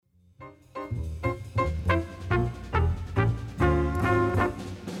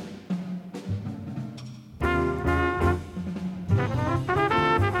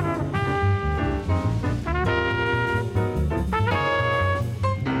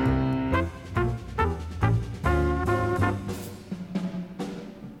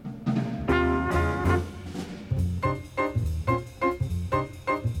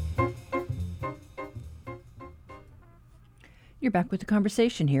You're back with the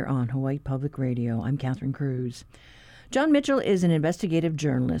conversation here on Hawaii Public Radio. I'm Catherine Cruz. John Mitchell is an investigative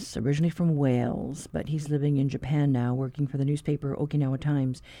journalist, originally from Wales, but he's living in Japan now, working for the newspaper Okinawa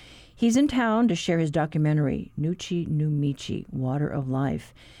Times. He's in town to share his documentary, Nuchi no Michi, Water of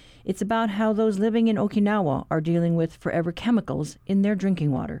Life. It's about how those living in Okinawa are dealing with forever chemicals in their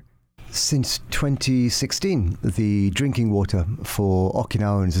drinking water. Since 2016, the drinking water for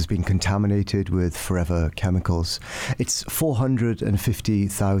Okinawans has been contaminated with forever chemicals. It's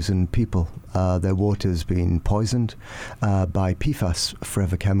 450,000 people. Their water's been poisoned by PFAS,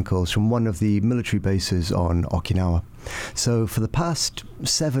 forever chemicals, from one of the military bases on Okinawa. So for the past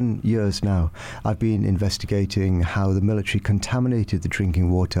 7 years now, I've been investigating how the military contaminated the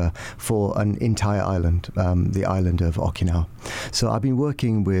drinking water for an entire island, the island of Okinawa. So I've been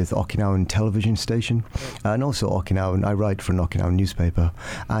working with Okinawan television station and also Okinawan. I write for an Okinawan newspaper,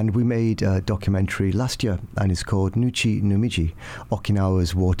 and we made a documentary last year, and it's called Nuchi no Michi,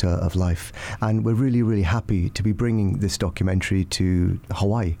 Okinawa's Water of Life. And we're really, really happy to be bringing this documentary to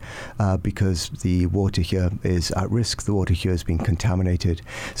Hawaii because the water here is at risk. The water here has been contaminated.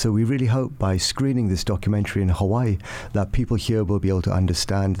 So we really hope by screening this documentary in Hawaii that people here will be able to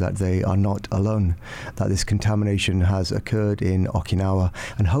understand that they are not alone, that this contamination has occurred in Okinawa,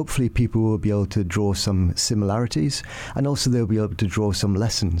 and hopefully people will be able to draw some similarities, and also they'll be able to draw some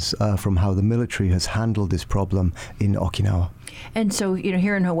lessons from how the military has handled this problem in Okinawa. And so,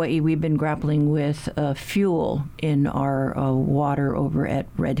 here in Hawaii, we've been grappling with fuel in our water over at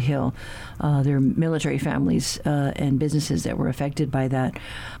Red Hill. There are military families and businesses that were affected by that.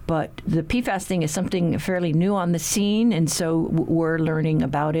 But the PFAS thing is something fairly new on the scene, and so we're learning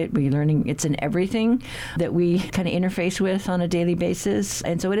about it. We're learning it's in everything that we kind of interface with on a daily basis.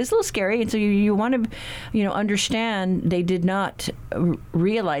 And so it is a little scary. And so you want to, understand they did not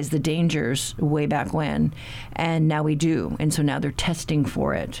realize the dangers way back when, and now we do. And so now they're testing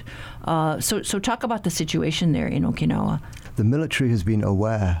for it. So talk about the situation there in Okinawa. The military has been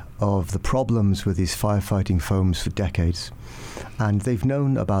aware of the problems with these firefighting foams for decades, and they've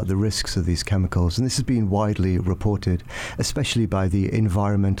known about the risks of these chemicals, and this has been widely reported, especially by the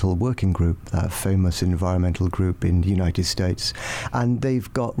Environmental Working Group, that famous environmental group in the United States. And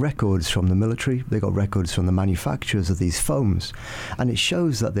they've got records from the military, they've got records from the manufacturers of these foams, and it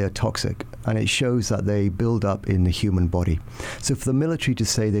shows that they're toxic, and it shows that they build up in the human body. So for the military to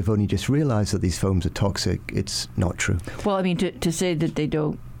say they've only just realized that these foams are toxic, it's not true. Well, I mean, to say that they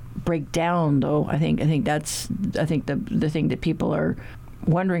don't break down, though, I think that's the thing that people are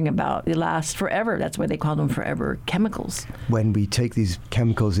wondering about. They last forever. That's why they call them forever chemicals. When we take these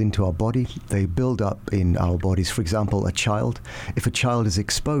chemicals into our body, they build up in our bodies. For example, a child, if a child is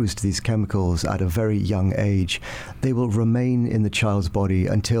exposed to these chemicals at a very young age, they will remain in the child's body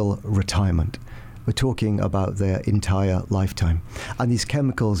until retirement. We're talking about their entire lifetime. And these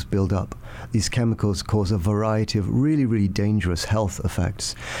chemicals build up. These chemicals cause a variety of really, really dangerous health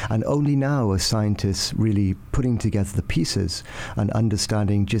effects. And only now are scientists really putting together the pieces and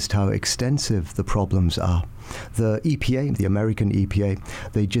understanding just how extensive the problems are. The EPA, the American EPA,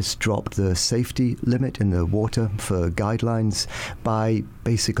 they just dropped the safety limit in the water for guidelines by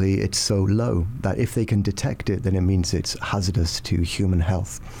basically it's so low that if they can detect it, then it means it's hazardous to human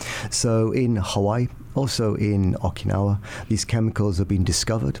health. So in Hawaii, also in Okinawa, these chemicals have been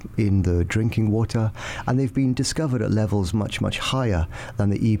discovered in the drinking water, and they've been discovered at levels much, much higher than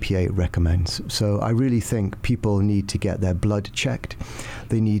the EPA recommends. So I really think people need to get their blood checked.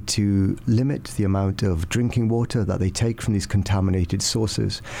 They need to limit the amount of drinking water that they take from these contaminated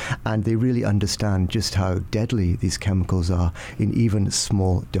sources, and they really understand just how deadly these chemicals are in even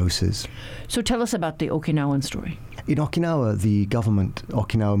small doses. So tell us about the Okinawan story. In Okinawa, the government,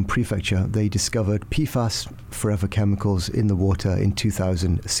 Okinawan prefecture, they discovered PFAS, forever chemicals, in the water in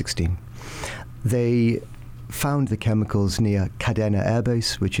 2016. They found the chemicals near Kadena Air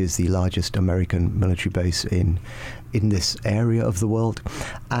Base, which is the largest American military base in this area of the world,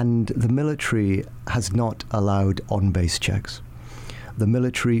 and the military has not allowed on-base checks. The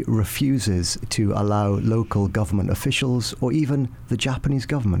military refuses to allow local government officials or even the Japanese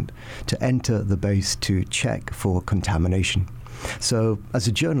government to enter the base to check for contamination. So as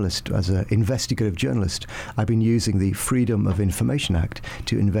a journalist, as an investigative journalist, I've been using the Freedom of Information Act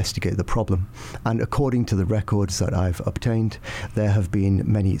to investigate the problem. And according to the records that I've obtained, there have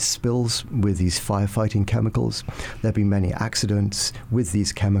been many spills with these firefighting chemicals. There have been many accidents with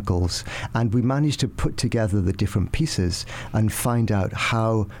these chemicals. And we managed to put together the different pieces and find out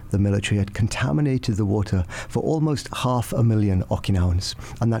how the military had contaminated the water for almost 500,000 Okinawans.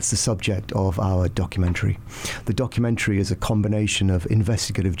 And that's the subject of our documentary. The documentary is a combination combination of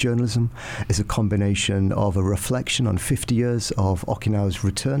investigative journalism. It's a combination of a reflection on 50 years of Okinawa's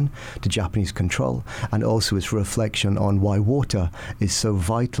return to Japanese control, and also its reflection on why water is so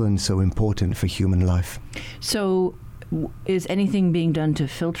vital and so important for human life. So is anything being done to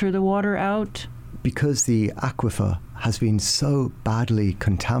filter the water out? Because the aquifer has been so badly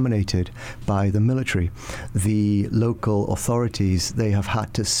contaminated by the military, the local authorities, they have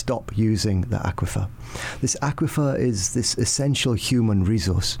had to stop using the aquifer. This aquifer is this essential human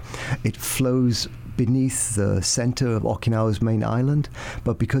resource. It flows beneath the center of Okinawa's main island,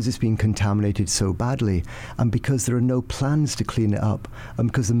 but because it's been contaminated so badly, and because there are no plans to clean it up, and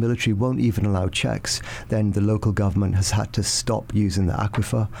because the military won't even allow checks, then the local government has had to stop using the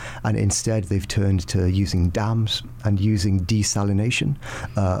aquifer, and instead they've turned to using dams and using desalination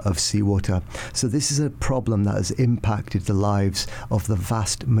of seawater. So this is a problem that has impacted the lives of the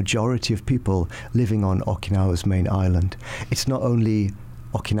vast majority of people living on Okinawa's main island. It's not only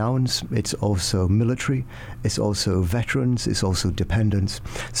Okinawans, it's also military, it's also veterans, it's also dependents.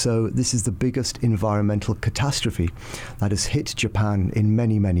 So this is the biggest environmental catastrophe that has hit Japan in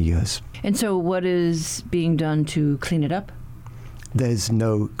many, many years. And so what is being done to clean it up? There's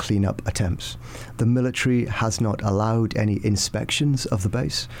no cleanup attempts. The military has not allowed any inspections of the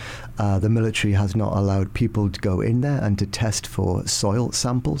base. The military has not allowed people to go in there and to test for soil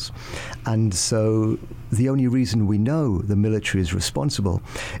samples. And so the only reason we know the military is responsible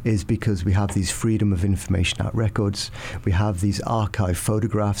is because we have these Freedom of Information Act records, we have these archive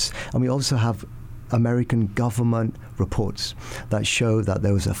photographs, and we also have American government reports that show that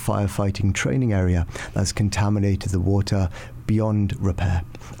there was a firefighting training area that's contaminated the water beyond repair.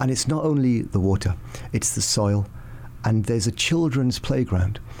 And it's not only the water, it's the soil. And there's a children's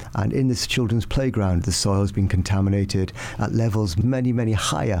playground. And in this children's playground, the soil has been contaminated at levels many, many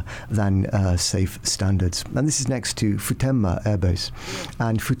higher than safe standards. And this is next to Futenma Air Base.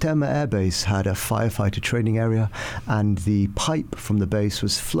 And Futenma Air Base had a firefighter training area, and the pipe from the base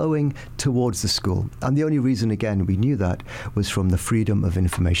was flowing towards the school. And the only reason, again, we knew that was from the Freedom of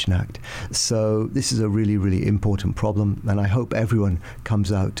Information Act. So this is a really, really important problem. And I hope everyone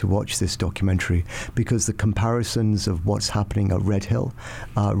comes out to watch this documentary, because the comparisons of what's happening at Red Hill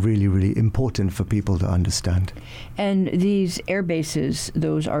are really, really important for people to understand. And these air bases,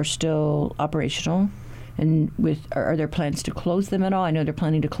 those are still operational? And are there plans to close them at all? I know they're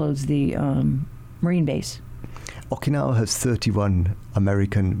planning to close the Marine base. Okinawa has 31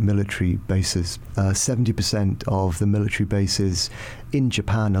 American military bases. 70% of the military bases in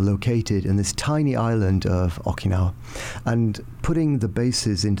Japan are located in this tiny island of Okinawa. And putting the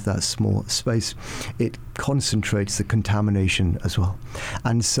bases into that small space, it concentrates the contamination as well.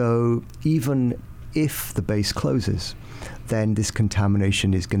 And so even if the base closes, then this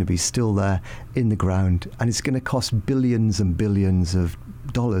contamination is going to be still there in the ground, and it's going to cost billions and billions of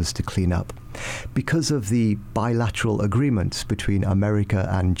dollars to clean up. Because of the bilateral agreements between America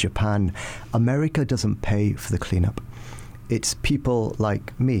and Japan, America doesn't pay for the cleanup. It's people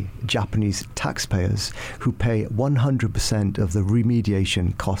like me, Japanese taxpayers, who pay 100% of the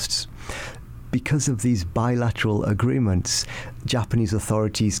remediation costs. Because of these bilateral agreements, Japanese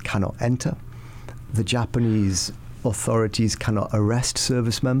authorities cannot enter. The Japanese authorities cannot arrest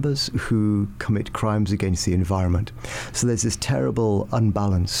service members who commit crimes against the environment. So there's this terrible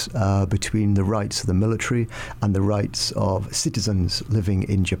unbalance between the rights of the military and the rights of citizens living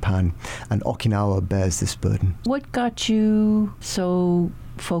in Japan. And Okinawa bears this burden. What got you so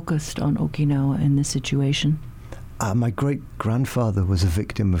focused on Okinawa in this situation? My great-grandfather was a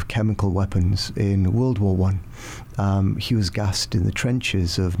victim of chemical weapons in World War I. He was gassed in the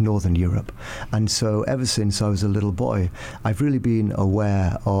trenches of Northern Europe. And so ever since I was a little boy, I've really been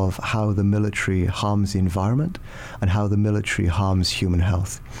aware of how the military harms the environment and how the military harms human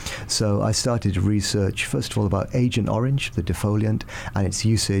health. So I started to research, first of all, about Agent Orange, the defoliant, and its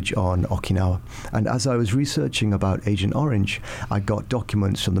usage on Okinawa. And as I was researching about Agent Orange, I got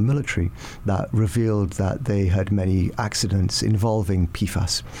documents from the military that revealed that they had many accidents involving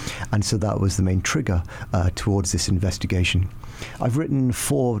PFAS. And so that was the main trigger towards this investigation. I've written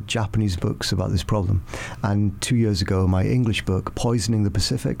 4 Japanese books about this problem, and 2 years ago my English book, Poisoning the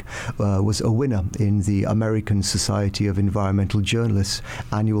Pacific, was a winner in the American Society of Environmental Journalists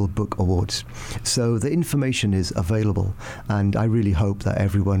annual book awards. So the information is available, and I really hope that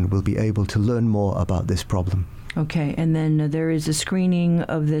everyone will be able to learn more about this problem. Okay, and then there is a screening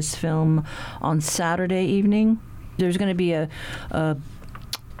of this film on Saturday evening. There's going to be a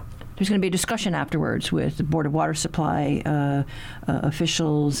discussion afterwards with the Board of Water Supply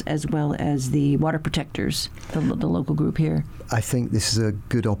officials, as well as the water protectors, the local group here. I think this is a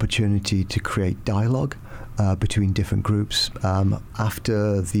good opportunity to create dialogue between different groups.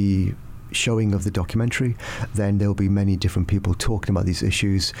 After the showing of the documentary, then there'll be many different people talking about these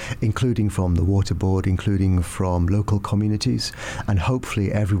issues, including from the Water Board, including from local communities, and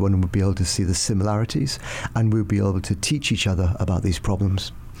hopefully everyone will be able to see the similarities and we'll be able to teach each other about these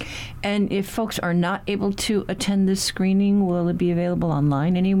problems. And if folks are not able to attend this screening, will it be available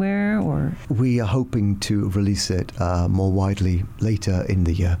online anywhere? Or we are hoping to release it more widely later in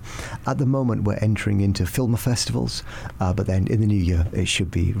the year. At the moment, we're entering into film festivals, but then in the new year, it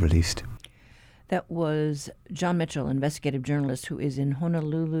should be released. That was John Mitchell, investigative journalist who is in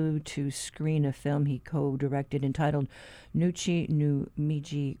Honolulu to screen a film he co-directed entitled Nuchi no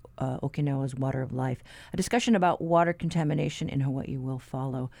Miji, Okinawa's Water of Life. A discussion about water contamination in Hawaii will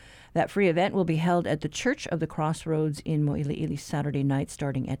follow. That free event will be held at the Church of the Crossroads in Mo'iliili Saturday night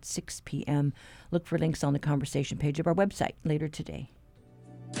starting at 6 p.m. Look for links on the conversation page of our website later today.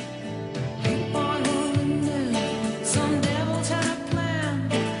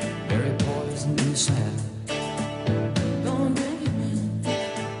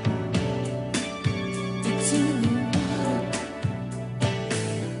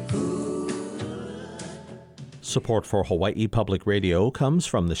 Support for Hawaii Public Radio comes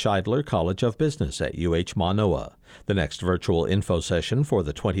from the Scheidler College of Business at UH Manoa. The next virtual info session for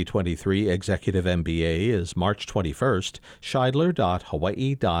the 2023 Executive MBA is March 21st,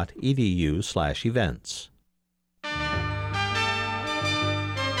 scheidler.hawaii.edu/events.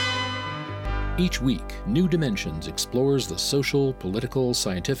 Each week, New Dimensions explores the social, political,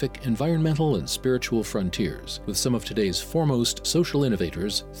 scientific, environmental, and spiritual frontiers with some of today's foremost social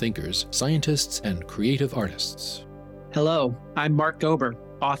innovators, thinkers, scientists, and creative artists. Hello, I'm Mark Gober,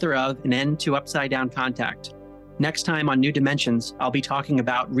 author of An End to Upside Down Contact. Next time on New Dimensions, I'll be talking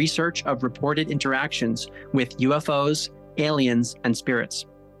about research of reported interactions with UFOs, aliens, and spirits.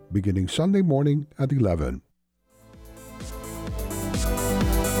 Beginning Sunday morning at 11.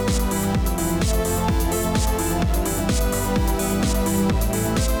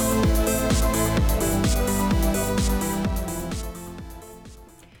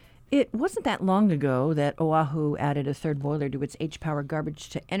 It wasn't that long ago that Oʻahu added a third boiler to its H-Power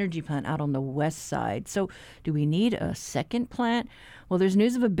garbage-to-energy plant out on the west side. So do we need a second plant? Well, there's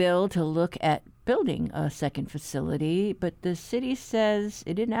news of a bill to look at building a second facility, but the city says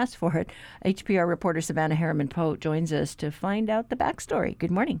it didn't ask for it. HPR reporter Savannah Harriman-Pote joins us to find out the backstory.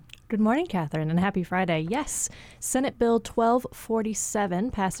 Good morning. Good morning, Catherine, and happy Friday. Yes, Senate Bill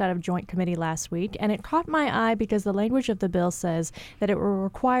 1247 passed out of Joint Committee last week, and it caught my eye because the language of the bill says that it will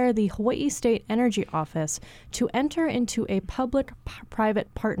require the Hawaii State Energy Office to enter into a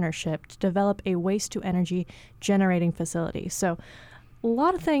public-private partnership to develop a waste-to-energy generating facility. So a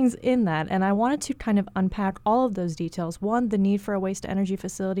lot of things in that, and I wanted to kind of unpack all of those details. One, the need for a waste-to-energy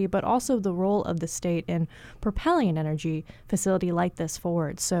facility, but also the role of the state in propelling an energy facility like this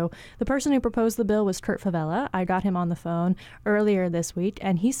forward. So the person who proposed the bill was Kurt Favela. I got him on the phone earlier this week,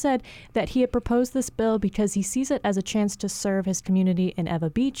 and he said that he had proposed this bill because he sees it as a chance to serve his community in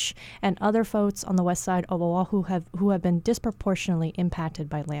Ewa Beach and other folks on the west side of Oʻahu who have been disproportionately impacted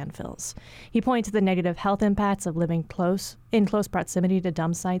by landfills. He pointed to the negative health impacts of living in close proximity to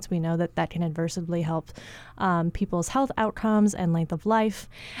dump sites. We know that can adversely help people's health outcomes and length of life.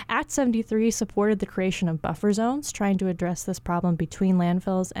 Act 73 supported the creation of buffer zones, trying to address this problem between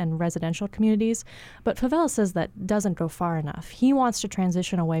landfills and residential communities. But Favela says that doesn't go far enough. He wants to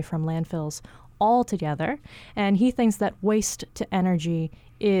transition away from landfills altogether, and he thinks that waste to energy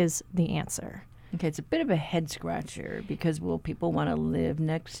is the answer. Okay, it's a bit of a head scratcher because will people want to live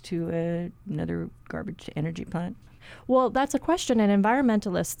next to another garbage to energy plant? Well, that's a question, and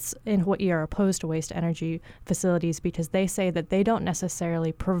environmentalists in Hawaii are opposed to waste-to-energy facilities because they say that they don't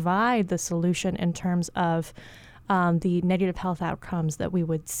necessarily provide the solution in terms of the negative health outcomes that we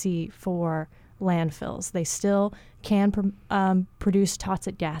would see for landfills. They still can produce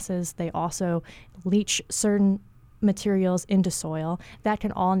toxic gases. They also leach certain materials into soil that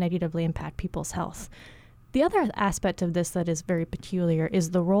can all negatively impact people's health. The other aspect of this that is very peculiar is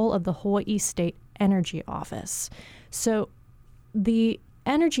the role of the Hawaii State Energy Office. So the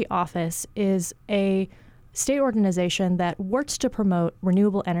Energy Office is a state organization that works to promote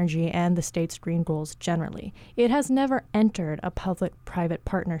renewable energy and the state's green goals generally. It has never entered a public-private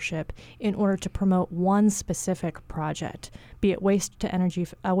partnership in order to promote one specific project, be it a waste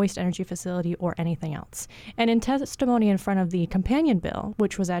energy facility or anything else. And in testimony in front of the companion bill,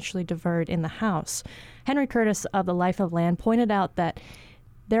 which was actually deferred in the House, Henry Curtis of the Life of Land pointed out that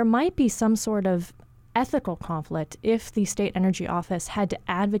there might be some sort of ethical conflict if the state energy office had to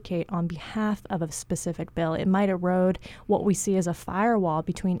advocate on behalf of a specific bill. It might erode what we see as a firewall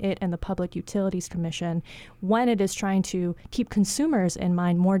between it and the Public Utilities Commission when it is trying to keep consumers in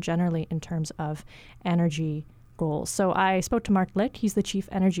mind more generally in terms of energy goals. So I spoke to Mark Lick, he's the Chief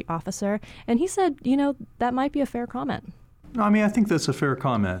Energy Officer, and he said, that might be a fair comment. No, I think that's a fair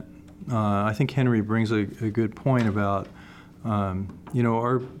comment. I think Henry brings a good point about,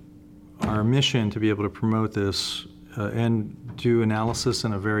 our mission to be able to promote this and do analysis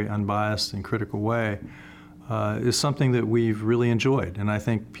in a very unbiased and critical way is something that we've really enjoyed. And I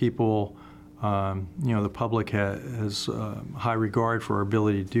think people, the public has high regard for our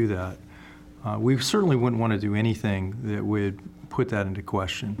ability to do that. We certainly wouldn't want to do anything that would put that into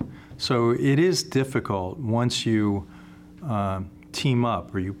question. So it is difficult once you team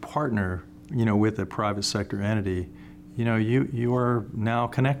up or you partner, with a private sector entity, you are now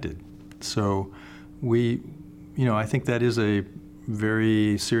connected. So I think that is a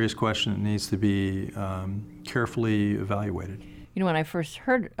very serious question that needs to be carefully evaluated. When I first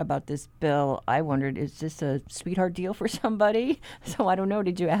heard about this bill, I wondered, is this a sweetheart deal for somebody? So I don't know.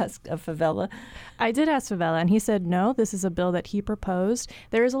 Did you ask Favela? I did ask Favela, and he said no, this is a bill that he proposed.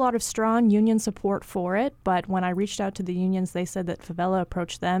 There is a lot of strong union support for it, but when I reached out to the unions, they said that Favela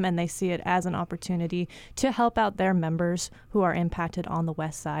approached them, and they see it as an opportunity to help out their members who are impacted on the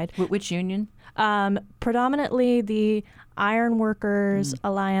West Side. Which union? Predominantly the Iron Workers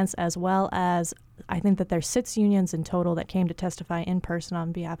Alliance, as well as I think that there's 6 unions in total that came to testify in person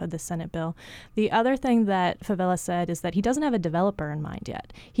on behalf of the Senate bill. The other thing that Favela said is that he doesn't have a developer in mind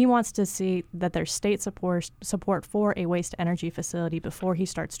yet. He wants to see that there's state support for a waste energy facility before he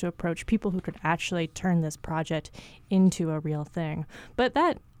starts to approach people who could actually turn this project into a real thing. But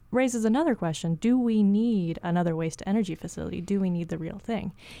that raises another question. Do we need another waste energy facility? Do we need the real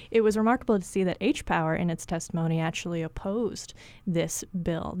thing? It was remarkable to see that H-Power in its testimony actually opposed this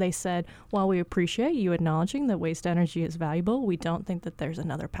bill. They said, while we appreciate you acknowledging that waste energy is valuable, we don't think that there's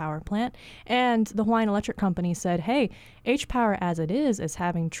another power plant. And the Hawaiian Electric Company said, hey, H-Power as it is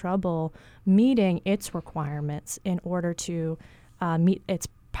having trouble meeting its requirements in order to meet its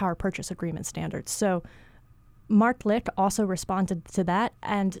power purchase agreement standards. So Mark Lick also responded to that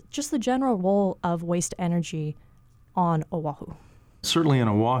and just the general role of waste energy on Oʻahu. Certainly in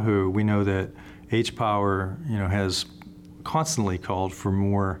Oʻahu, we know that H-Power, has constantly called for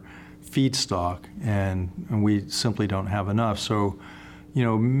more feedstock, and we simply don't have enough. So,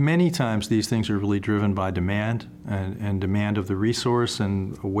 many times these things are really driven by demand and demand of the resource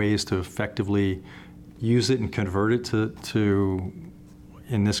and ways to effectively use it and convert it to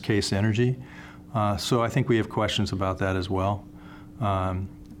in this case, energy. So I think we have questions about that as well.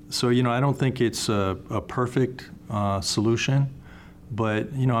 So I don't think it's a perfect solution,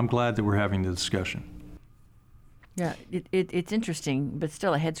 but, I'm glad that we're having the discussion. Yeah, it's interesting, but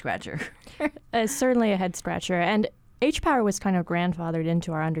still a head-scratcher. It's certainly a head-scratcher. And H-Power was kind of grandfathered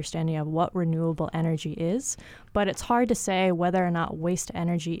into our understanding of what renewable energy is, but it's hard to say whether or not waste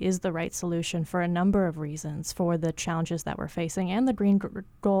energy is the right solution for a number of reasons for the challenges that we're facing and the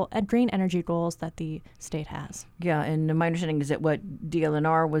green energy goals that the state has. Yeah, and my understanding is that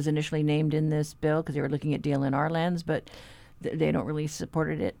DLNR was initially named in this bill because they were looking at DLNR lands, but they don't really support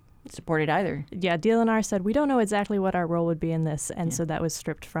it either. Yeah, DLNR said, we don't know exactly what our role would be in this, and so that was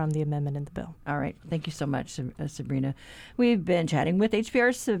stripped from the amendment in the bill. All right. Thank you so much, Sabrina. We've been chatting with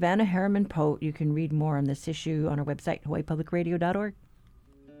HPR's Savannah Harriman-Pote. You can read more on this issue on our website, hawaiipublicradio.org.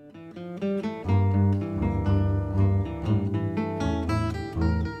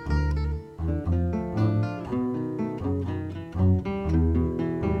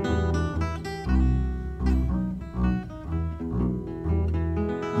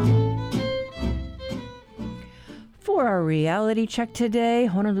 For our reality check today,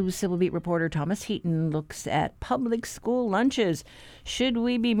 Honolulu Civil Beat reporter Thomas Heaton looks at public school lunches. Should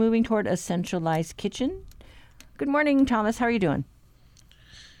we be moving toward a centralized kitchen? Good morning, Thomas. How are you doing?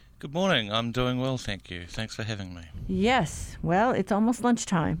 Good morning. I'm doing well, thank you. Thanks for having me. Yes. Well, it's almost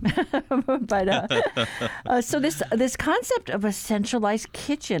lunchtime. But so this concept of a centralized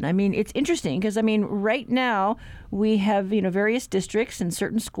kitchen, it's interesting because, right now we have, various districts and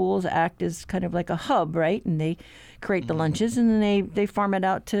certain schools act as kind of like a hub, right? And they create the lunches and then they farm it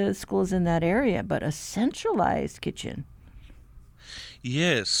out to schools in that area. But a centralized kitchen.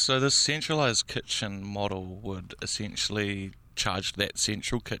 Yes. So the centralized kitchen model would essentially charge that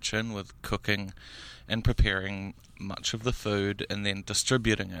central kitchen with cooking and preparing much of the food and then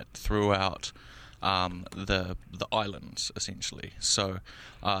distributing it throughout the islands, essentially. So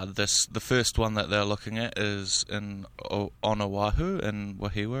the first one that they're looking at is on Oʻahu in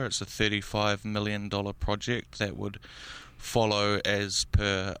Wahiwa. It's a $35 million project that would follow as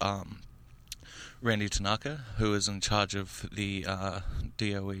per Randy Tanaka, who is in charge of the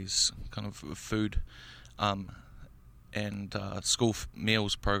DOE's kind of food and school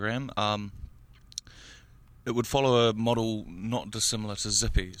meals program. It would follow a model not dissimilar to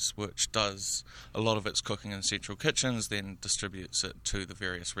Zippy's, which does a lot of its cooking in central kitchens, then distributes it to the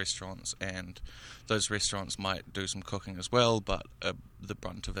various restaurants, and those restaurants might do some cooking as well, but the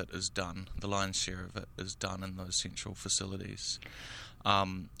brunt of it is done, the lion's share of it is done in those central facilities.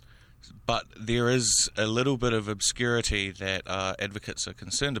 But there is a little bit of obscurity that advocates are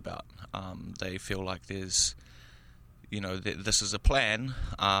concerned about. They feel like there's, this is a plan,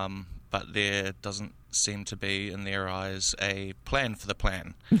 but there doesn't seem to be, in their eyes, a plan for the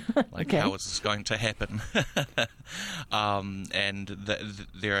plan. Like, okay. How is this going to happen? And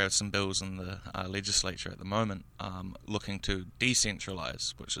there are some bills in the legislature at the moment looking to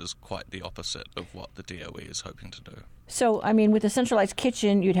decentralize, which is quite the opposite of what the DOE is hoping to do. So, I mean, with a centralized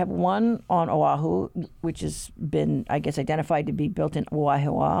kitchen, you'd have one on Oʻahu, which has been, I guess, identified to be built in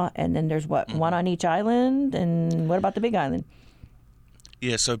Oʻahu, and then there's one on each island, and what about the Big Island?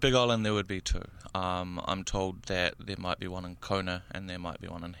 Yeah, so Big Island there would be two. I'm told that there might be one in Kona and there might be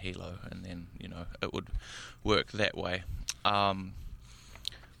one in Hilo, and then, it would work that way.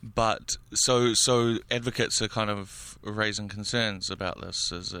 But so advocates are kind of raising concerns about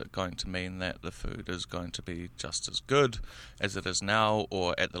this. Is it going to mean that the food is going to be just as good as it is now,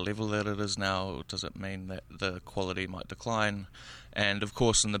 or at the level that it is now? Does it mean that the quality might decline? And of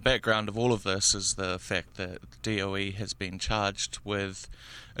course, in the background of all of this is the fact that DOE has been charged with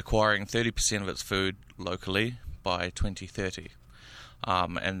acquiring 30% of its food locally by 2030.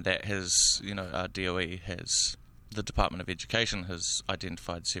 And that has, DOE has... The Department of Education has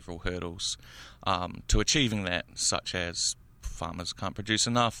identified several hurdles to achieving that, such as farmers can't produce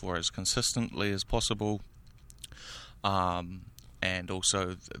enough or as consistently as possible, and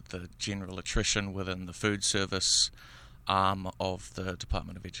also the general attrition within the food service arm of the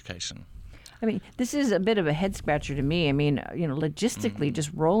Department of Education. I mean, this is a bit of a head-scratcher to me. I mean, logistically,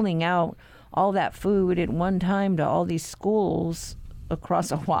 just rolling out all that food at one time to all these schools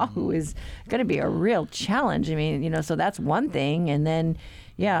across Oahu is going to be a real challenge. I mean, so that's one thing. And then,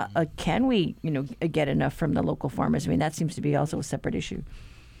 can we, get enough from the local farmers? I mean, that seems to be also a separate issue.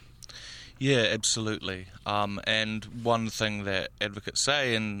 Yeah, absolutely. And one thing that advocates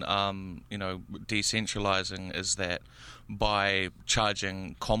say in, decentralizing is that by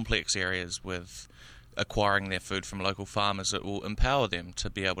charging complex areas with acquiring their food from local farmers, it will empower them to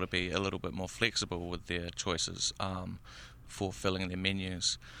be able to be a little bit more flexible with their choices for filling their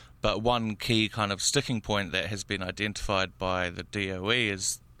menus. But one key kind of sticking point that has been identified by the DOE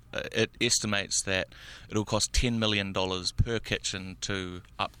is it estimates that it'll cost $10 million per kitchen to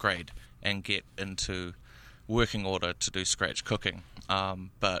upgrade and get into working order to do scratch cooking.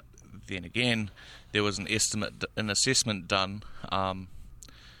 But then again, there was an assessment done on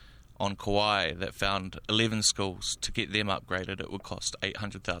Kauai that found 11 schools. To get them upgraded, it would cost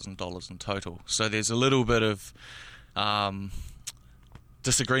 $800,000 in total. So there's a little bit of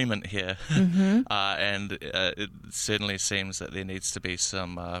disagreement here, and it certainly seems that there needs to be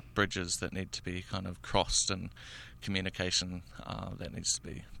some bridges that need to be kind of crossed, and communication that needs to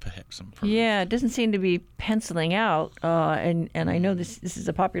be perhaps improved. Yeah, it doesn't seem to be penciling out, and I know this is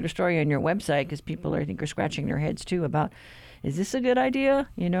a popular story on your website because people I think are scratching their heads too about, is this a good idea?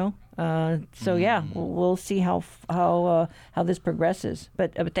 So yeah, we'll see how this progresses.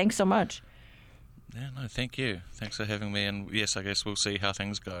 But thanks so much. Yeah, no, thank you. Thanks for having me. And yes, I guess we'll see how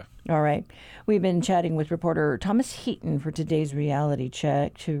things go. All right. We've been chatting with reporter Thomas Heaton for today's Reality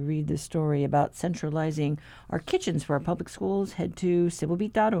Check. To read the story about centralizing our kitchens for our public schools, head to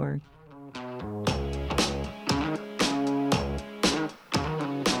civilbeat.org.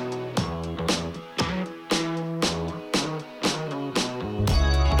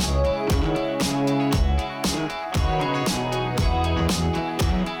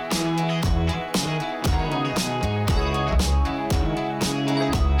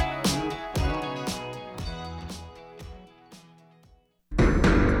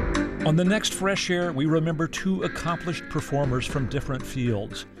 On the next Fresh Air, we remember two accomplished performers from different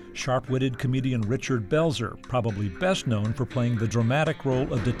fields. Sharp-witted comedian Richard Belzer, probably best known for playing the dramatic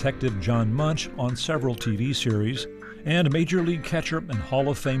role of Detective John Munch on several TV series, and Major League catcher and Hall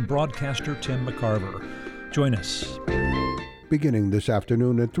of Fame broadcaster Tim McCarver. Join us. Beginning this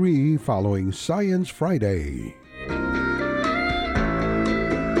afternoon at 3 following Science Friday.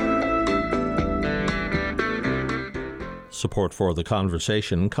 Support for the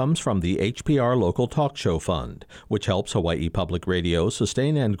conversation comes from the HPR Local Talk Show Fund, which helps Hawaii Public Radio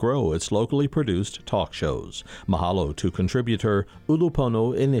sustain and grow its locally produced talk shows. Mahalo to contributor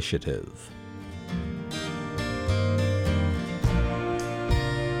Ulupono Initiative.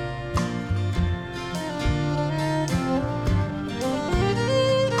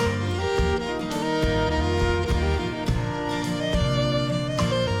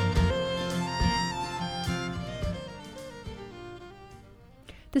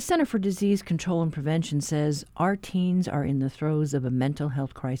 The Center for Disease Control and Prevention says our teens are in the throes of a mental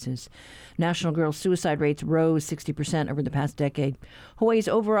health crisis. National girl suicide rates rose 60% over the past decade. Hawaii's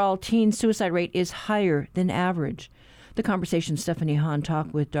overall teen suicide rate is higher than average. The Conversation Stephanie Hahn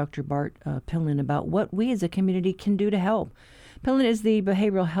talked with Dr. Bart Pillen about what we as a community can do to help. Pillen is the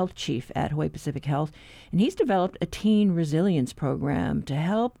behavioral health chief at Hawaiʻi Pacific Health, and he's developed a Teen Resilience Program to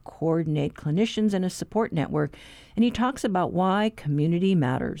help coordinate clinicians and a support network, and he talks about why community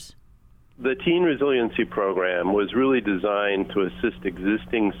matters. The Teen Resiliency Program was really designed to assist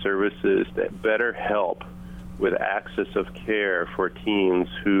existing services that better help with access of care for teens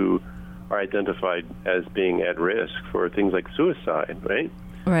who are identified as being at risk for things like suicide, right?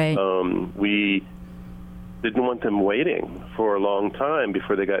 Right. We didn't want them waiting for a long time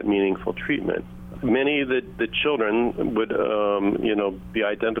before they got meaningful treatment. Many of the children would, be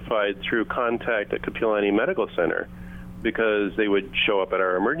identified through contact at Kapiolani Medical Center because they would show up at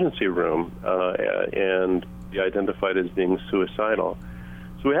our emergency room and be identified as being suicidal.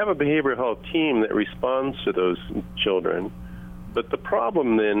 So we have a behavioral health team that responds to those children. But the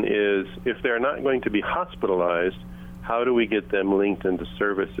problem then is if they're not going to be hospitalized, how do we get them linked into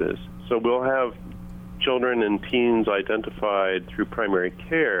services? So we'll have children and teens identified through primary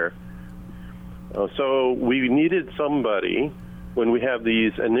care. So we needed somebody, when we have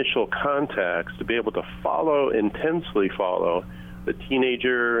these initial contacts, to be able to intensely follow the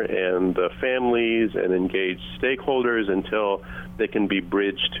teenager and the families and engage stakeholders until they can be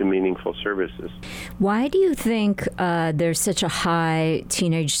bridged to meaningful services. Why do you think there's such a high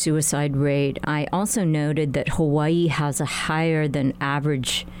teenage suicide rate? I also noted that Hawaii has a higher than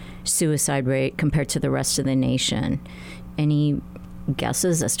average suicide rate compared to the rest of the nation. Any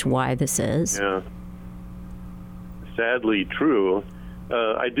guesses as to why this is? Yeah, sadly true.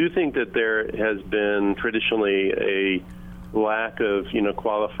 I do think that there has been traditionally a lack of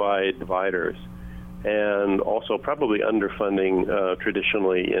qualified providers, and also probably underfunding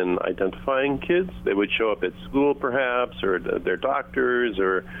traditionally in identifying kids. They would show up at school perhaps, or their doctors,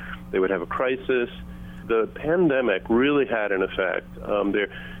 or they would have a crisis. The pandemic really had an effect.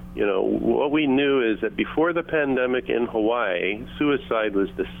 What we knew is that before the pandemic in Hawaii, suicide was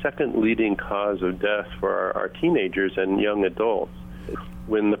the second leading cause of death for our teenagers and young adults.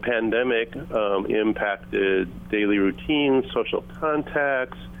 When the pandemic impacted daily routines, social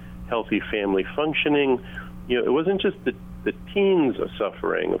contacts, healthy family functioning, it wasn't just the teens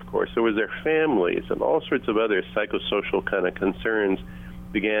suffering, of course. There was their families, and all sorts of other psychosocial kind of concerns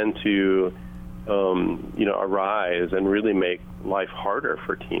began to arise and really make life harder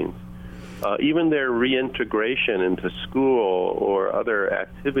for teens. Even their reintegration into school or other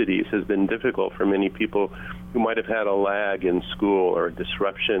activities has been difficult for many people who might have had a lag in school or a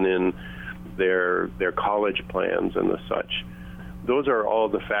disruption in their college plans and the such. Those are all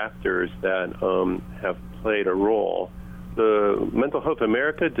the factors that have played a role. The Mental Health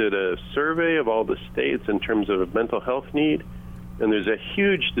America did a survey of all the states in terms of mental health need, and there's a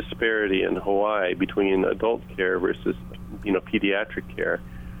huge disparity in Hawaii between adult care versus, pediatric care.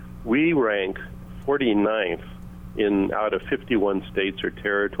 We rank 49th out of 51 states or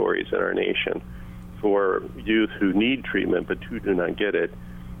territories in our nation for youth who need treatment but who do not get it.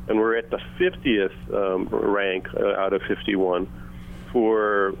 And we're at the 50th rank out of 51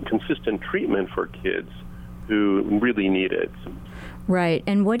 for consistent treatment for kids who really need it. Right.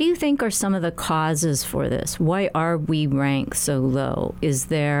 And what do you think are some of the causes for this? Why are we ranked so low? Is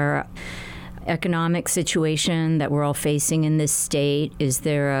there economic situation that we're all facing in this state? Is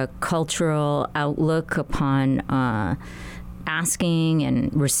there a cultural outlook upon asking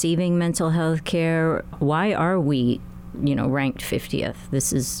and receiving mental health care? Why are we, ranked 50th?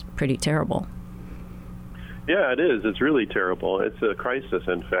 This is pretty terrible. Yeah, it is. It's really terrible. It's a crisis,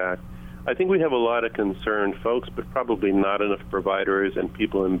 in fact. I think we have a lot of concerned folks, but probably not enough providers and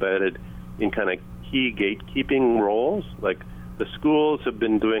people embedded in kind of key gatekeeping roles. Like the schools have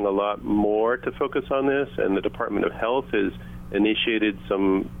been doing a lot more to focus on this, and the Department of Health has initiated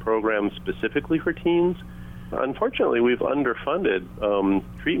some programs specifically for teens. Unfortunately, we've underfunded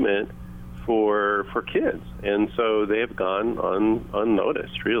treatment for kids, and so they have gone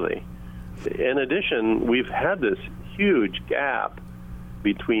unnoticed, really. In addition, we've had this huge gap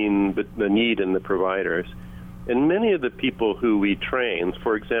between the need and the providers. And many of the people who we train,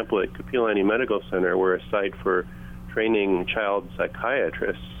 for example, at Kapiolani Medical Center, we're a site for training child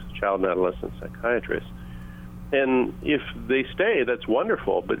psychiatrists, child and adolescent psychiatrists. And if they stay, that's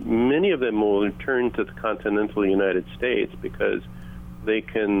wonderful, but many of them will return to the continental United States because they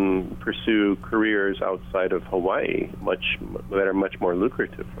can pursue careers outside of Hawaii that are much more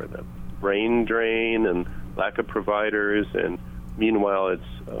lucrative for them. Brain drain and lack of providers, and meanwhile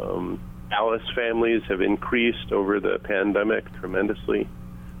it's Alice families have increased over the pandemic tremendously.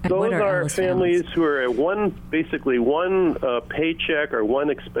 Those are families who are basically one paycheck or one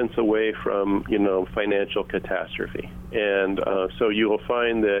expense away from, financial catastrophe. And so you will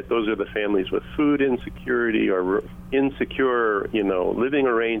find that those are the families with food insecurity or insecure, living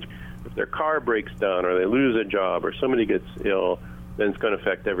arrangements. If their car breaks down or they lose a job or somebody gets ill, then it's going to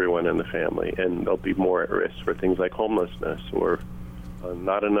affect everyone in the family, and they'll be more at risk for things like homelessness or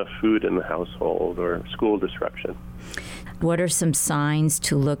not enough food in the household or school disruption. What are some signs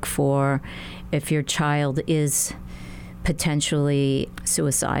to look for if your child is potentially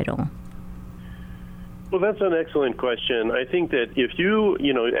suicidal? Well, that's an excellent question. I think that if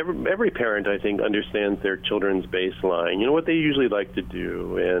every parent, I think, understands their children's baseline, what they usually like to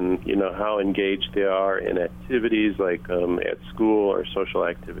do and, how engaged they are in activities like at school or social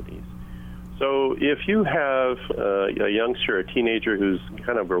activities. So if you have a youngster, a teenager who's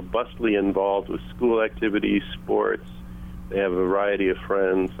kind of robustly involved with school activities, sports, they have a variety of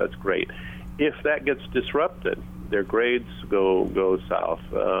friends, that's great. If that gets disrupted, their grades go south.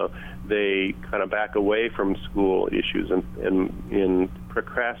 They kind of back away from school issues and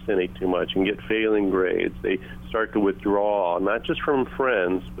procrastinate too much and get failing grades. They start to withdraw, not just from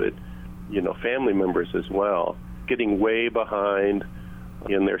friends, but family members as well, getting way behind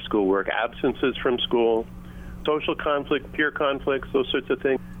in their schoolwork, absences from school, social conflict, peer conflicts, those sorts of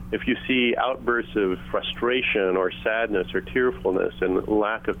things. If you see outbursts of frustration or sadness or tearfulness and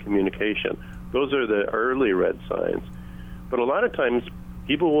lack of communication, those are the early red signs. But a lot of times,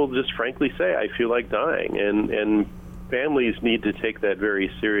 people will just frankly say, I feel like dying, and families need to take that very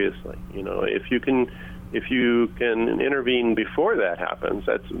seriously. If you can intervene before that happens,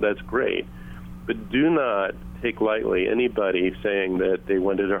 that's great. But do not take lightly anybody saying that they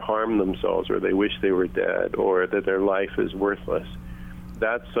wanted to harm themselves or they wish they were dead or that their life is worthless.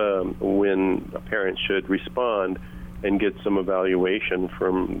 That's when a parent should respond and get some evaluation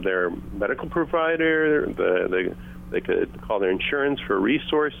from their medical provider. They could call their insurance for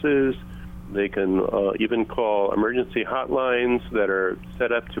resources. They can even call emergency hotlines that are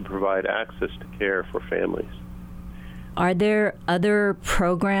set up to provide access to care for families. Are there other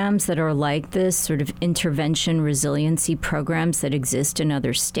programs that are like this, sort of intervention resiliency programs that exist in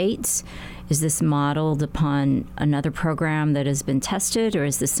other states? Is this modeled upon another program that has been tested, or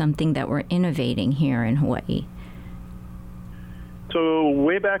is this something that we're innovating here in Hawaii? So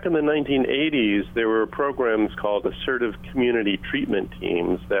way back in the 1980s, there were programs called assertive community treatment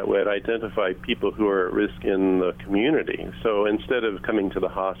teams that would identify people who are at risk in the community. So instead of coming to the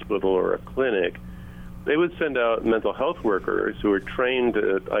hospital or a clinic, they would send out mental health workers who were trained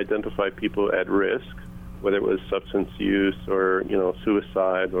to identify people at risk, whether it was substance use or,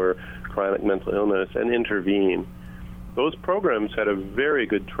 suicide or chronic mental illness, and intervene. Those programs had a very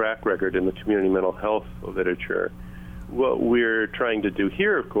good track record in the community mental health literature. What we're trying to do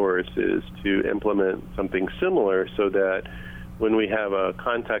here, of course, is to implement something similar so that when we have a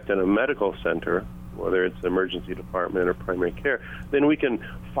contact in a medical center, whether it's the emergency department or primary care, then we can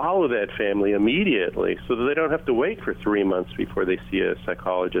follow that family immediately so that they don't have to wait for 3 months before they see a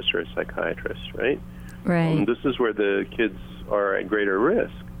psychologist or a psychiatrist, right? Right. This is where the kids are at greater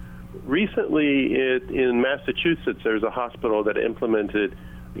risk. Recently, in Massachusetts, there's a hospital that implemented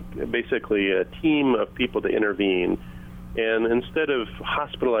basically a team of people to intervene. And instead of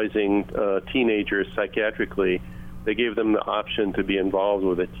hospitalizing teenagers psychiatrically, they gave them the option to be involved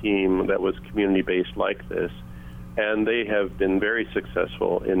with a team that was community-based like this. And they have been very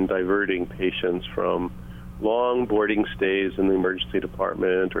successful in diverting patients from long boarding stays in the emergency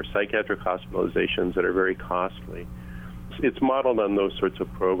department or psychiatric hospitalizations that are very costly. It's modeled on those sorts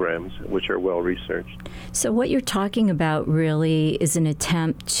of programs, which are well-researched. So what you're talking about really is an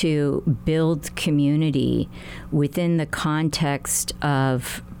attempt to build community within the context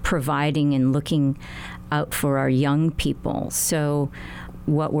of providing and looking out for our young people. So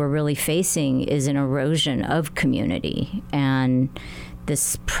what we're really facing is an erosion of community, and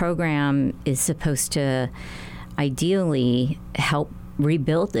this program is supposed to ideally help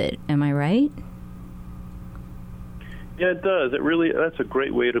rebuild it. Am I right? Yeah, it does. That's a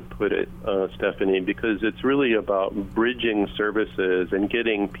great way to put it, Stephanie, because it's really about bridging services and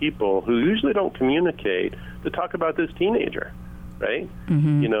getting people who usually don't communicate to talk about this teenager, right?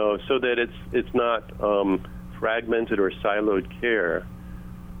 Mm-hmm. You know, so that it's not fragmented or siloed care.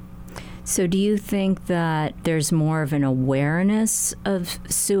 So do you think that there's more of an awareness of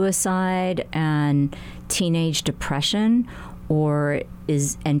suicide and teenage depression,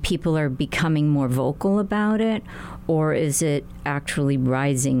 and people are becoming more vocal about it, or is it actually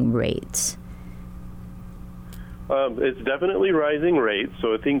rising rates? It's definitely rising rates,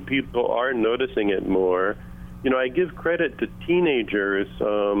 so I think people are noticing it more. You know, I give credit to teenagers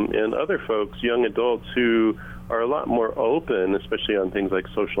and other folks, young adults, who are a lot more open, especially on things like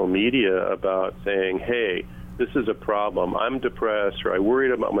social media, about saying, hey, this is a problem. I'm depressed, or I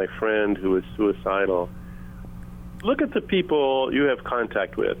worried about my friend who is suicidal. Look at the people you have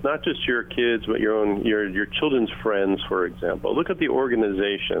contact with, not just your kids, but your children's friends, for example. Look at the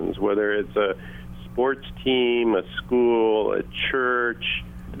organizations, whether it's a sports team, a school, a church.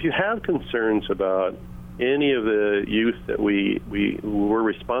 If you have concerns about any of the youth that we're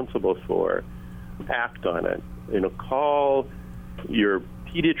responsible for, act on it. You know, call your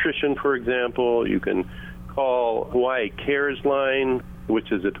pediatrician, for example. You can call Hawaii Cares Line,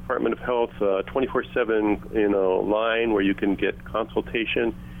 which is a Department of Health 24/7 line where you can get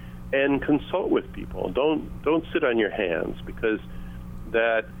consultation and consult with people. Don't sit on your hands, because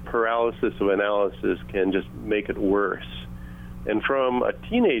that paralysis of analysis can just make it worse. And from a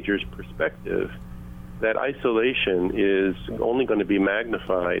teenager's perspective, that isolation is only going to be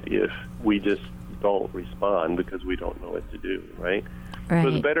magnified if we just don't respond because we don't know what to do, right? So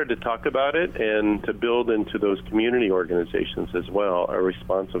it's better to talk about it and to build into those community organizations as well a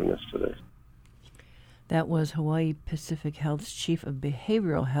responsiveness to this. That was Hawaiʻi Pacific Health's Chief of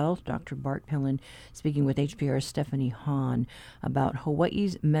Behavioral Health, Dr. Bart Pillen, speaking with HPR's Stephanie Hahn about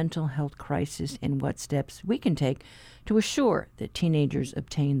Hawaii's mental health crisis and what steps we can take to assure that teenagers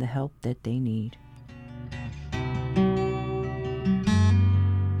obtain the help that they need.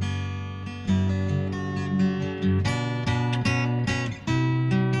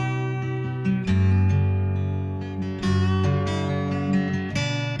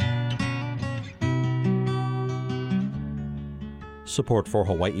 Support for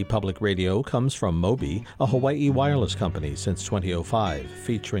Hawaii Public Radio comes from Mobi, a Hawaii wireless company since 2005,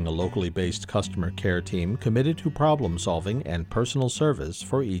 featuring a locally based customer care team committed to problem solving and personal service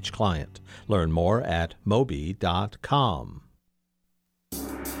for each client. Learn more at mobi.com.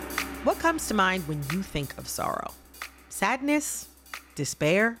 What comes to mind when you think of sorrow? Sadness?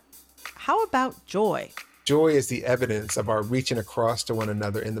 Despair? How about joy? Joy is the evidence of our reaching across to one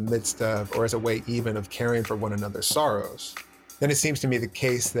another in the midst of, or as a way even of caring for one another's sorrows. Then it seems to me the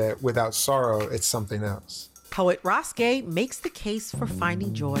case that without sorrow, it's something else. Poet Ross Gay makes the case for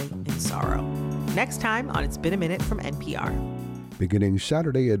finding joy in sorrow. Next time on It's Been a Minute from NPR. Beginning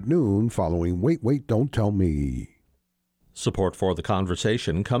Saturday at noon following Wait, Don't Tell Me. Support for the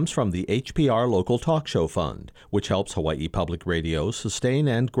conversation comes from the HPR Local Talk Show Fund, which helps Hawaii Public Radio sustain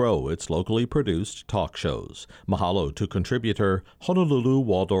and grow its locally produced talk shows. Mahalo to contributor Honolulu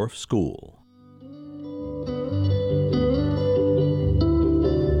Waldorf School.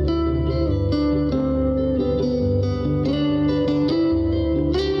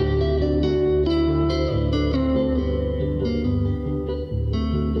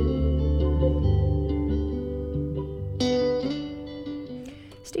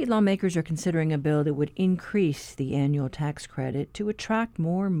 State lawmakers are considering a bill that would increase the annual tax credit to attract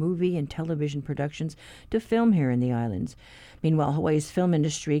more movie and television productions to film here in the islands. Meanwhile, Hawaii's film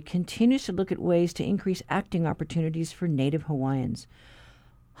industry continues to look at ways to increase acting opportunities for Native Hawaiians.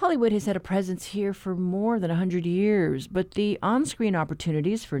 Hollywood has had a presence here for more than 100 years, but the on-screen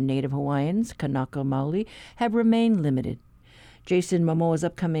opportunities for Native Hawaiians, Kanaka Maoli, have remained limited. Jason Momoa's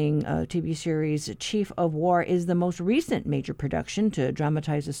upcoming TV series Chief of War is the most recent major production to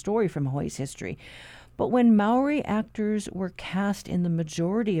dramatize a story from Hawaii's history. But when Maori actors were cast in the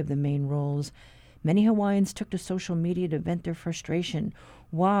majority of the main roles, many Hawaiians took to social media to vent their frustration.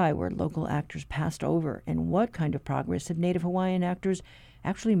 Why were local actors passed over, and what kind of progress have Native Hawaiian actors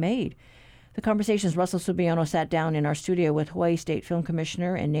actually made? The Conversation's Russell Subiano sat down in our studio with Hawaii State Film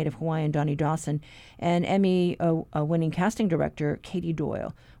Commissioner and Native Hawaiian Donnie Dawson and Emmy-winning casting director Katie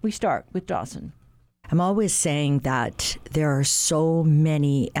Doyle. We start with Dawson. I'm always saying that there are so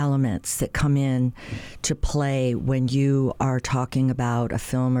many elements that come in to play when you are talking about a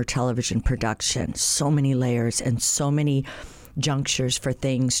film or television production. So many layers and so many junctures for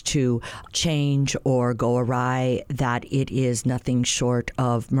things to change or go awry, that it is nothing short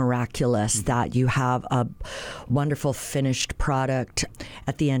of miraculous that you have a wonderful finished product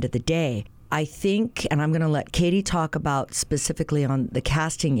at the end of the day. I think, and I'm going to let Katie talk about specifically on the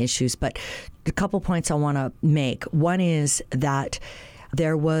casting issues, but a couple points I want to make. One is that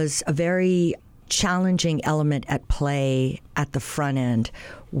there was a very challenging element at play at the front end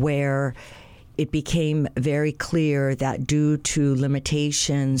where it became very clear that due to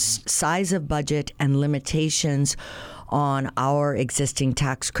limitations, size of budget and limitations on our existing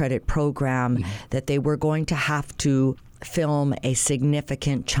tax credit program, that they were going to have to film a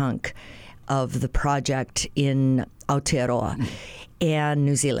significant chunk of the project in Aotearoa and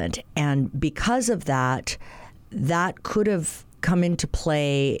New Zealand. And because of that, that could have come into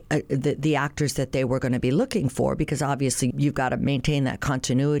play the actors that they were going to be looking for, because obviously you've got to maintain that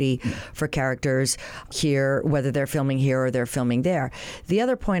continuity for characters here, whether they're filming here or they're filming there. The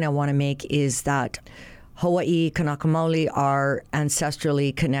other point I want to make is that Hawaii, Kanaka Maoli are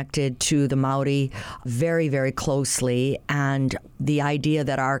ancestrally connected to the Maori very, very closely. And the idea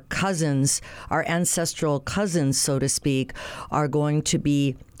that our cousins, our ancestral cousins, so to speak, are going to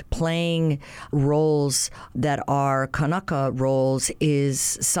be playing roles that are Kanaka roles is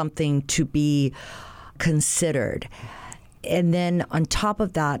something to be considered. And then on top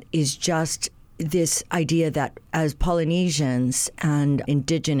of that is just this idea that as Polynesians and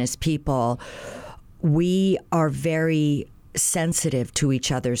indigenous people, we are very sensitive to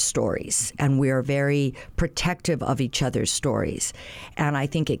each other's stories, and we are very protective of each other's stories. And I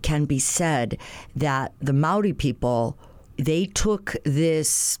think it can be said that the Maori people, they took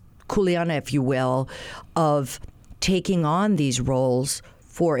this kuleana, if you will, of taking on these roles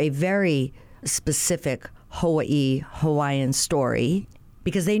for a very specific Hawaiian story,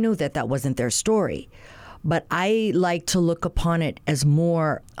 because they knew that that wasn't their story. But I like to look upon it as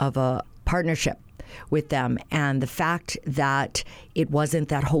more of a partnership with them, and the fact that it wasn't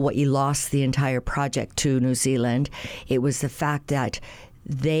that Hawaii lost the entire project to New Zealand, it was the fact that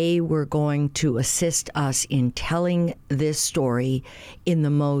they were going to assist us in telling this story in the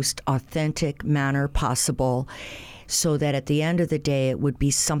most authentic manner possible, so that at the end of the day it would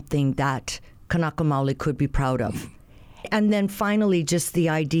be something that Kanaka Maoli could be proud of. And then finally, just the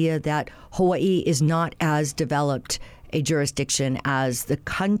idea that Hawaii is not as developed a jurisdiction as the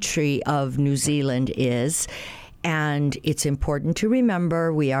country of New Zealand is. And it's important to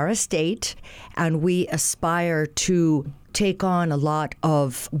remember we are a state, and we aspire to take on a lot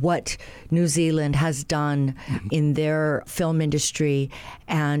of what New Zealand has done in their film industry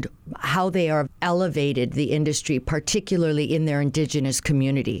and how they are elevated the industry, particularly in their indigenous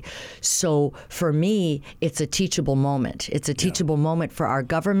community. So for me, it's a teachable moment. It's a teachable moment for our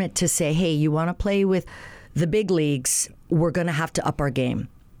government to say, hey, you want to play with the big leagues, we're going to have to up our game.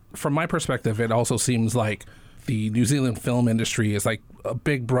 From my perspective, it also seems like the New Zealand film industry is like a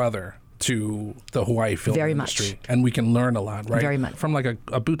big brother to the Hawaii film industry. Much. And we can learn a lot, right? Very much. From like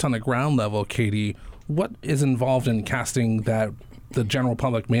a boots on the ground level, Katie, what is involved in casting that the general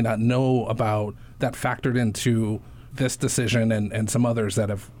public may not know about that factored into this decision and some others that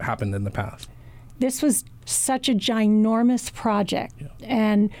have happened in the past? This was such a ginormous project,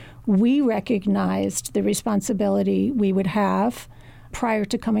 and we recognized the responsibility we would have prior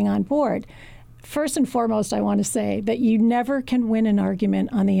to coming on board. First and foremost, I want to say that you never can win an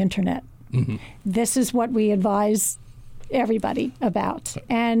argument on the internet. Mm-hmm. This is what we advise everybody about.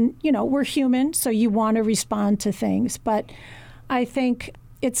 And, you know, we're human, so you want to respond to things. But I think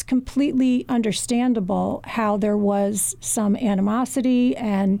it's completely understandable how there was some animosity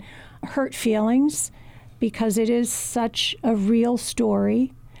and hurt feelings, because it is such a real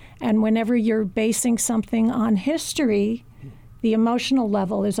story. And whenever you're basing something on history, the emotional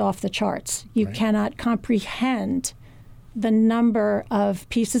level is off the charts. You cannot comprehend the number of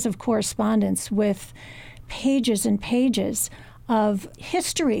pieces of correspondence with pages and pages of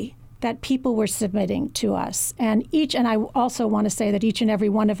history that people were submitting to us. And I also want to say that each and every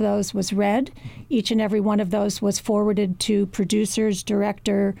one of those was read. Each and every one of those was forwarded to producers,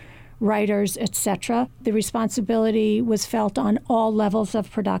 director, writers, etc. The responsibility was felt on all levels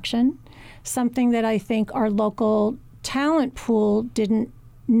of production, something that I think our local talent pool didn't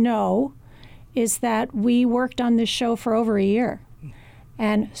know is that we worked on this show for over a year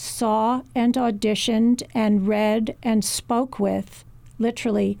and saw and auditioned and read and spoke with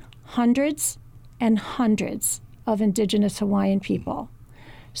literally hundreds and hundreds of Indigenous Hawaiian people.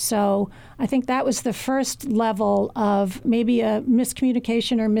 So I think that was the first level of maybe a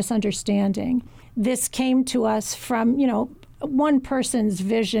miscommunication or misunderstanding. This came to us from, one person's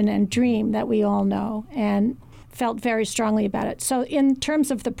vision and dream that we all know. And felt very strongly about it. So in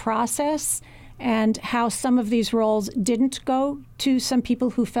terms of the process and how some of these roles didn't go to some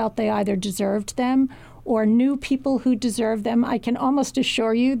people who felt they either deserved them or knew people who deserved them, I can almost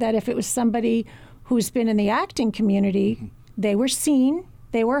assure you that if it was somebody who's been in the acting community, they were seen,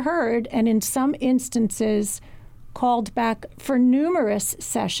 they were heard, and in some instances called back for numerous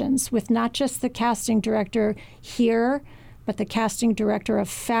sessions with not just the casting director here, but the casting director, a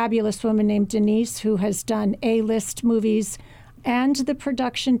fabulous woman named Denise, who has done A-list movies, and the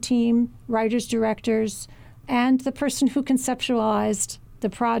production team, writers, directors, and the person who conceptualized the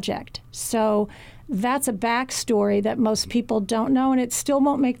project. So that's a backstory that most people don't know, and it still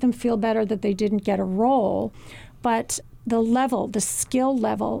won't make them feel better that they didn't get a role. But the skill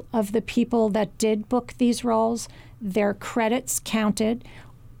level of the people that did book these roles, their credits counted,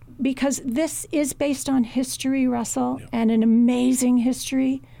 because this is based on history, Russell, and an amazing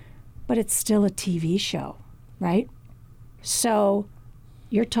history, but it's still a TV show, right? So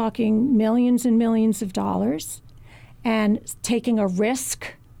you're talking millions and millions of dollars and taking a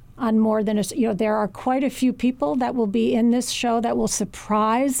risk on more than there are quite a few people that will be in this show that will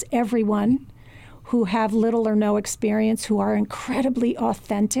surprise everyone, who have little or no experience, who are incredibly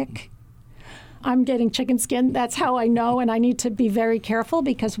authentic. I'm getting chicken skin. That's how I know, and I need to be very careful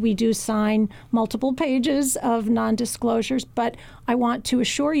because we do sign multiple pages of non-disclosures. But I want to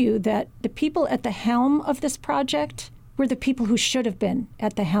assure you that the people at the helm of this project were the people who should have been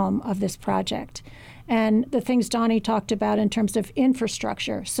at the helm of this project. And the things Donnie talked about in terms of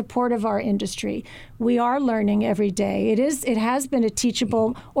infrastructure, support of our industry, we are learning every day. It has been a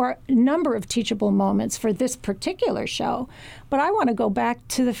teachable, or a number of teachable moments for this particular show. But I want to go back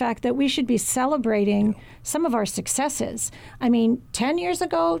to the fact that we should be celebrating some of our successes. I mean, 10 years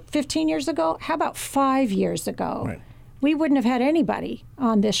ago, 15 years ago, how about 5 years ago? Right. We wouldn't have had anybody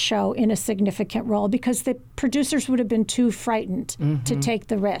on this show in a significant role because the producers would have been too frightened to take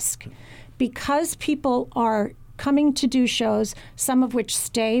the risk. Because people are coming to do shows, some of which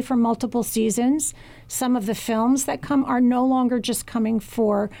stay for multiple seasons, some of the films that come are no longer just coming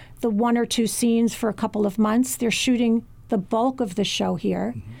for the 1 or 2 scenes for a couple of months. They're shooting the bulk of the show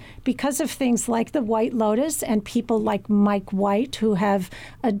here. Because of things like the White Lotus and people like Mike White, who have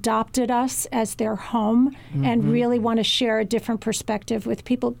adopted us as their home and really want to share a different perspective with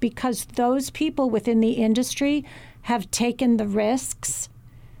people, because those people within the industry have taken the risks,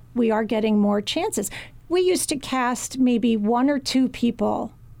 we are getting more chances. We used to cast maybe 1 or 2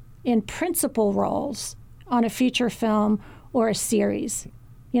 people in principal roles on a feature film or a series.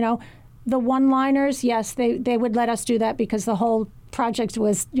 You know, the one-liners, yes, they would let us do that because the whole project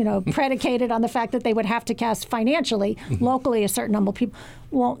was, predicated on the fact that they would have to cast financially, locally, a certain number of people.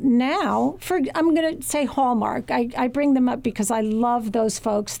 Well, now, I'm going to say Hallmark. I bring them up because I love those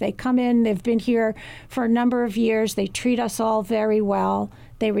folks. They come in, they've been here for a number of years. They treat us all very well.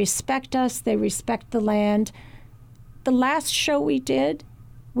 They respect us. They respect the land. The last show we did,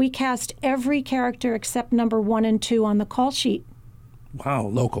 we cast every character except number 1 and 2 on the call sheet. Wow,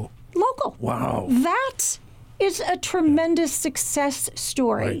 local. Wow. That is a tremendous success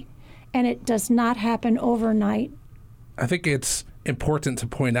story, right. And it does not happen overnight. I think it's important to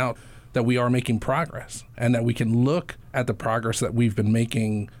point out that we are making progress and that we can look at the progress that we've been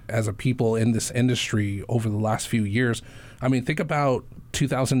making as a people in this industry over the last few years. I mean, think about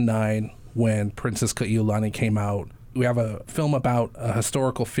 2009 when Princess Ka'iulani came out. We have a film about a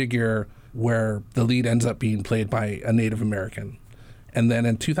historical figure where the lead ends up being played by a Native American. And then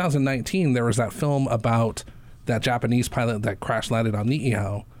in 2019, there was that film about that Japanese pilot that crash landed on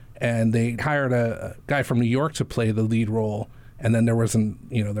Niihau, and they hired a guy from New York to play the lead role. And then there was some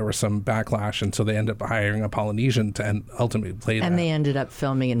backlash, and so they ended up hiring a Polynesian to ultimately play that. And they ended up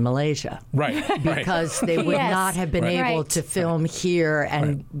filming in Malaysia. Right. Because they would not have been able to film here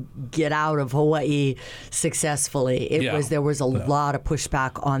and get out of Hawaii successfully. There was a lot of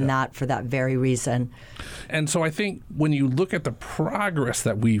pushback on that for that very reason. And so I think when you look at the progress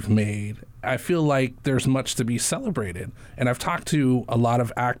that we've made, I feel like there's much to be celebrated. And I've talked to a lot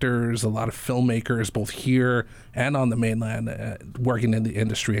of actors, a lot of filmmakers, both here and on the mainland, working in the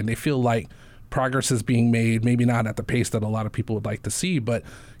industry, and they feel like progress is being made, maybe not at the pace that a lot of people would like to see. But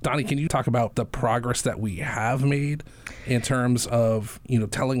Donnie, can you talk about the progress that we have made in terms of,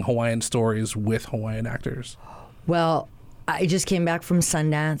 telling Hawaiian stories with Hawaiian actors? Well, I just came back from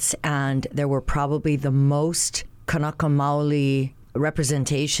Sundance, and there were probably the most Kanaka Maoli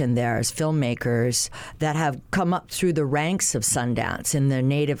representation there as filmmakers that have come up through the ranks of Sundance in the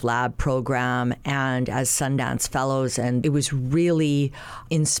Native Lab program and as Sundance Fellows, and it was really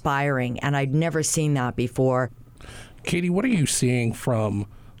inspiring, and I'd never seen that before. Katie, what are you seeing from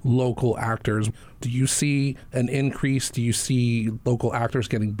local actors. Do you see an increase? Do you see local actors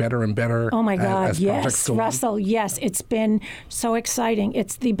getting better and better? Oh my God, as projects yes, go on? Russell, yes. It's been so exciting.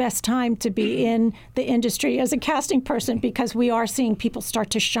 It's the best time to be in the industry as a casting person because we are seeing people start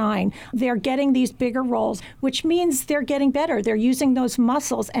to shine. They're getting these bigger roles, which means they're getting better. They're using those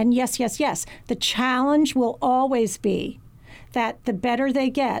muscles. And yes, the challenge will always be that the better they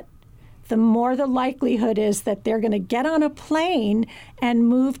get, the more the likelihood is that they're going to get on a plane and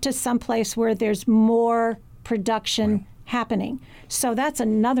move to someplace where there's more production happening. So that's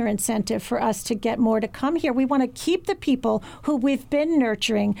another incentive for us to get more to come here. We want to keep the people who we've been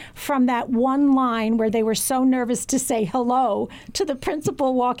nurturing from that one line where they were so nervous to say hello to the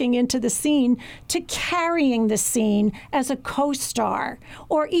principal walking into the scene, to carrying the scene as a co-star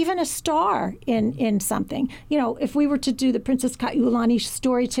or even a star in something. You know, if we were to do the Princess Kaiulani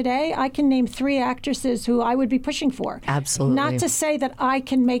story today, I can name 3 actresses who I would be pushing for. Absolutely. Not to say that I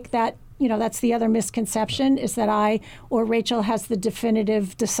can make that. You know, that's the other misconception, is that I or Rachel has the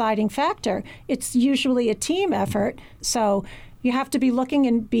definitive deciding factor. It's usually a team effort. So you have to be looking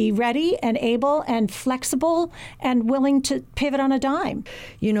and be ready and able and flexible and willing to pivot on a dime.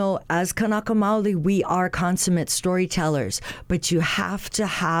 You know, as Kanaka Maoli, we are consummate storytellers, but you have to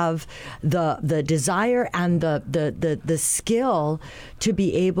have the desire and the skill to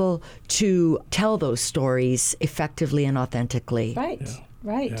be able to tell those stories effectively and authentically. Right,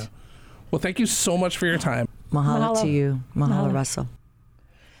 right. Yeah. Well, thank you so much for your time. Mahalo to you. Mahalo, Russell.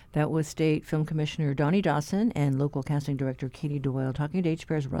 That was State Film Commissioner Donnie Dawson and local casting director Katie Doyle talking to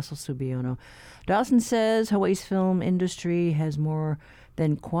HPR's Russell Subiono. Dawson says Hawaii's film industry has more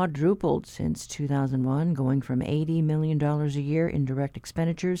than quadrupled since 2001, going from $80 million a year in direct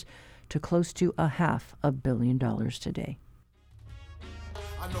expenditures to close to $500 million today.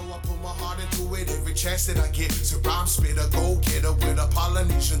 I know I put my heart into it every chance that I get. So rhyme spitter, go getter with a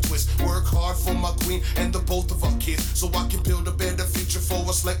Polynesian twist. Work hard for my queen and the both of our kids, so I can build a better future for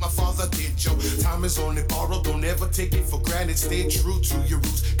us like my father did. Yo, time is only borrowed, don't ever take it for granted. Stay true to your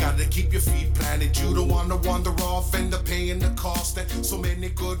roots, gotta keep your feet planted. You don't wanna wander off, end up paying the cost. And so many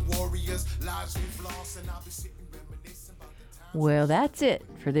good warriors, lives we've lost, and I'll be sitting reminiscing about the time. Well, that's it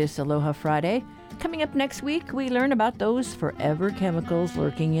for this Aloha Friday. Coming up next week, we learn about those forever chemicals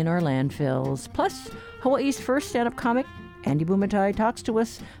lurking in our landfills. Plus, Hawaii's first stand-up comic, Andy Bumatai, talks to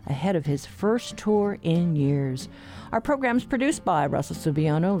us ahead of his first tour in years. Our program's produced by Russell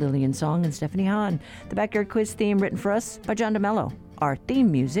Subiono, Lillian Song, and Stephanie Hahn. The Backyard Quiz theme written for us by John DeMello. Our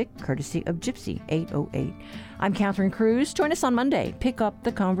theme music, courtesy of Gypsy 808. I'm Catherine Cruz. Join us on Monday. Pick up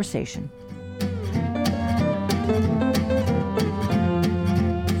the conversation.